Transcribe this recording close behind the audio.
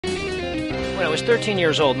I was 13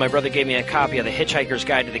 years old, my brother gave me a copy of The Hitchhiker's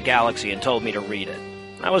Guide to the Galaxy and told me to read it.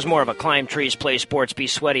 I was more of a climb trees, play sports, be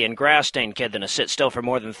sweaty, and grass-stained kid than a sit still for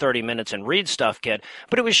more than 30 minutes and read stuff kid,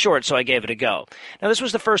 but it was short, so I gave it a go. Now, this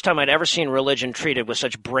was the first time I'd ever seen religion treated with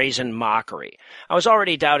such brazen mockery. I was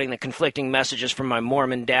already doubting the conflicting messages from my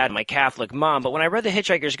Mormon dad and my Catholic mom, but when I read The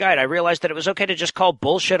Hitchhiker's Guide, I realized that it was okay to just call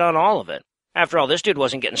bullshit on all of it. After all, this dude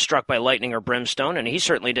wasn't getting struck by lightning or brimstone, and he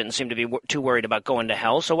certainly didn't seem to be too worried about going to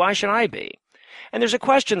hell, so why should I be? And there's a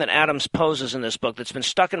question that Adams poses in this book that's been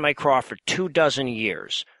stuck in my craw for 24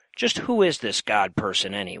 years. Just who is this God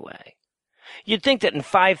person anyway? You'd think that in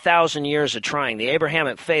 5,000 years of trying, the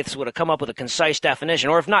Abrahamic faiths would have come up with a concise definition,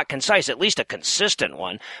 or if not concise, at least a consistent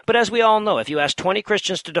one. But as we all know, if you ask 20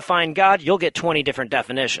 Christians to define God, you'll get 20 different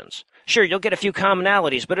definitions. Sure, you'll get a few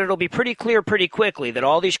commonalities, but it'll be pretty clear pretty quickly that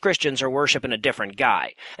all these Christians are worshiping a different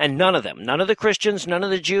guy. And none of them, none of the Christians, none of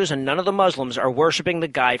the Jews, and none of the Muslims are worshiping the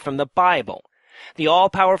guy from the Bible. The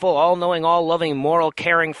all-powerful, all-knowing, all-loving, moral,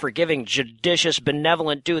 caring, forgiving, judicious,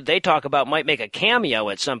 benevolent dude they talk about might make a cameo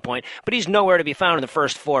at some point, but he's nowhere to be found in the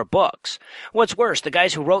first 4 books. What's worse, the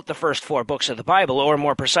guys who wrote the first 4 books of the Bible, or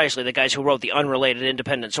more precisely, the guys who wrote the unrelated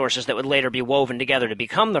independent sources that would later be woven together to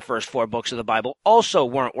become the first 4 books of the Bible, also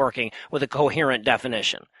weren't working with a coherent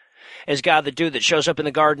definition. Is God the dude that shows up in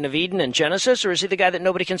the Garden of Eden in Genesis, or is he the guy that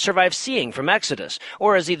nobody can survive seeing from Exodus?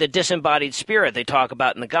 Or is he the disembodied spirit they talk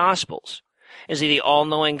about in the Gospels? Is he the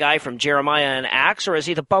all-knowing guy from Jeremiah and Acts, or is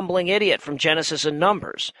he the bumbling idiot from Genesis and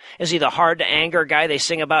Numbers? Is he the hard-to-anger guy they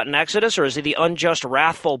sing about in Exodus, or is he the unjust,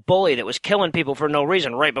 wrathful bully that was killing people for no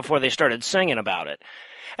reason right before they started singing about it?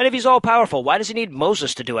 And if he's all-powerful, why does he need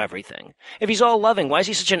Moses to do everything? If he's all-loving, why is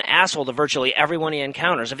he such an asshole to virtually everyone he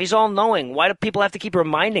encounters? If he's all-knowing, why do people have to keep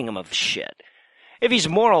reminding him of shit? If he's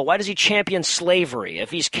moral, why does he champion slavery?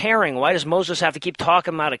 If he's caring, why does Moses have to keep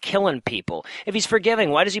talking about killing people? If he's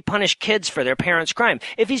forgiving, why does he punish kids for their parents' crime?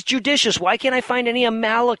 If he's judicious, why can't I find any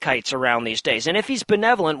Amalekites around these days? And if he's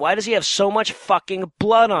benevolent, why does he have so much fucking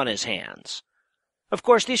blood on his hands? Of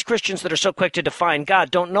course, these Christians that are so quick to define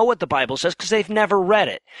God don't know what the Bible says because they've never read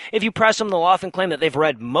it. If you press them, they'll often claim that they've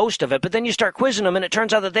read most of it, but then you start quizzing them and it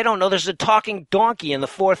turns out that they don't know there's a talking donkey in the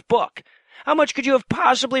 4th book. How much could you have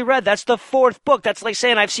possibly read? That's the 4th book. That's like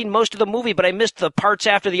saying I've seen most of the movie, but I missed the parts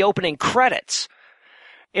after the opening credits.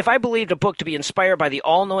 If I believed a book to be inspired by the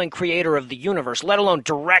all-knowing creator of the universe, let alone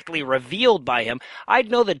directly revealed by him, I'd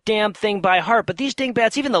know the damn thing by heart. But these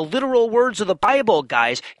dingbats, even the literal words of the Bible,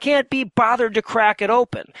 guys, can't be bothered to crack it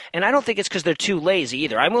open. And I don't think it's because they're too lazy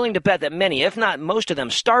either. I'm willing to bet that many, if not most of them,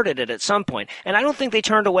 started it at some point. And I don't think they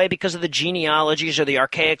turned away because of the genealogies or the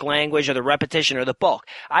archaic language or the repetition or the bulk.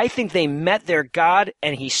 I think they met their God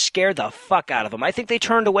and he scared the fuck out of them. I think they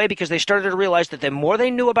turned away because they started to realize that the more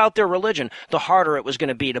they knew about their religion, the harder it was going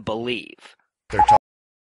to be to believe.